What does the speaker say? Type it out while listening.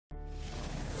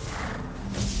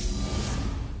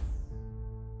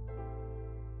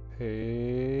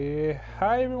Hey,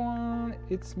 hi everyone,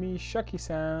 it's me Shocky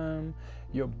Sam,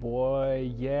 your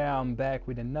boy. Yeah, I'm back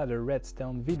with another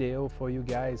redstone video for you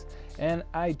guys, and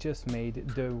I just made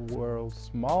the world's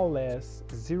smallest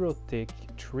zero-tick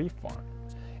tree farm.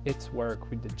 It's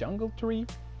work with the jungle tree,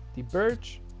 the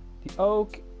birch, the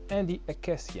oak, and the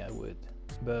acacia wood.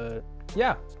 But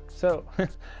yeah, so I'm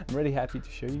really happy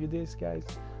to show you this, guys.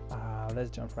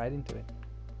 Let's jump right into it.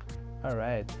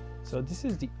 Alright, so this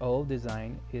is the old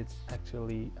design. It's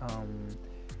actually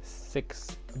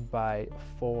 6 by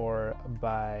 4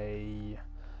 by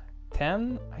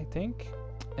 10, I think,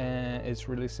 and it's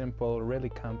really simple, really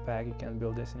compact. You can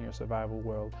build this in your survival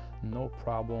world, no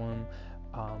problem.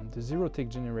 The zero tick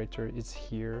generator is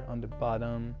here on the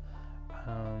bottom,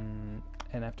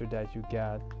 and after that you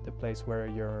got the place where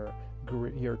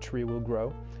your tree will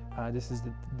grow. This is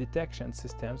the detection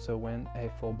system, so when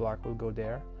a full block will go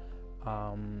there,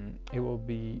 it will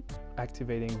be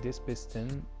activating this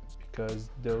piston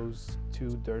because those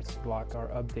two dirt blocks are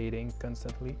updating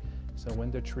constantly. So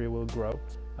when the tree will grow,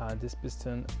 this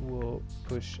piston will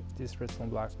push this redstone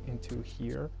block into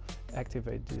here,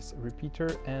 activate this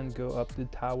repeater, and go up the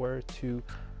tower to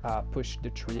push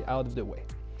the tree out of the way.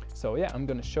 So yeah, I'm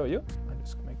gonna show you. I'll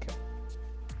just make it.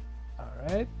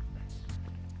 Alright,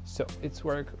 so it's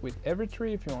work with every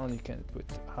tree. If you want, you can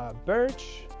put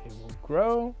birch, it will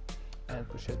grow and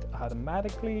push it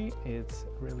automatically. It's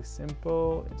really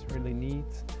simple, it's really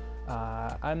neat.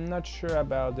 I'm not sure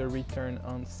about the return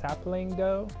on sapling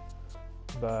though,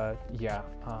 but yeah,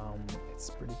 it's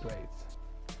pretty great.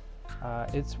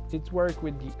 It's work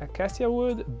with the acacia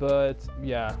wood, but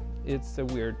yeah, it's a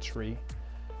weird tree,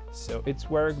 so it's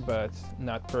work but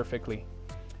not perfectly.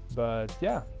 But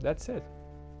yeah, that's it.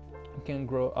 You can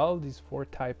grow all these 4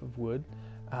 type of wood.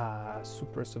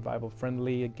 Super survival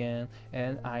friendly again,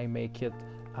 and I make it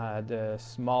the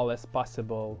smallest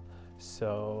possible.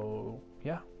 So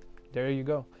yeah, there you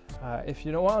go. If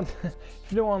you don't want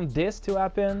if you don't want this to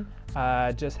happen,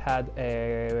 just add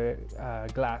a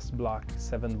glass block,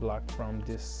 7 block from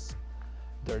this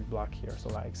dirt block here. So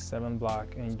like 7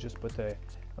 block, and you just put a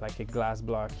glass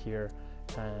block here,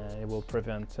 and it will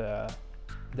prevent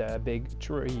the big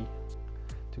tree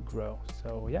to grow.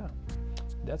 So yeah,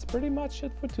 that's pretty much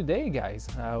it for today, guys.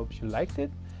 I hope you liked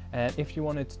it, and if you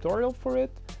want a tutorial for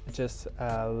it, just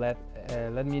let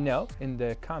me know in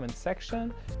the comment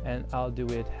section, and I'll do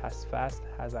it as fast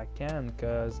as I can,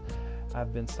 because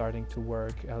I've been starting to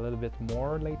work a little bit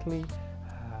more lately,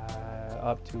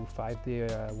 up to 5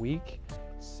 days a week,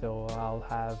 so I'll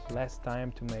have less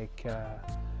time to make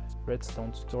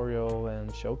redstone tutorial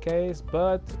and showcase,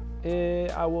 but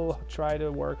I will try to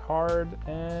work hard,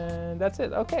 and that's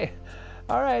it. Okay.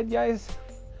 Alright guys,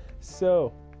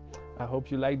 so I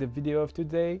hope you liked the video of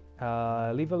today.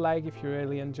 Leave a like if you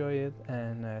really enjoy it,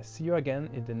 and see you again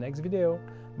in the next video.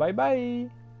 Bye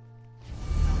bye.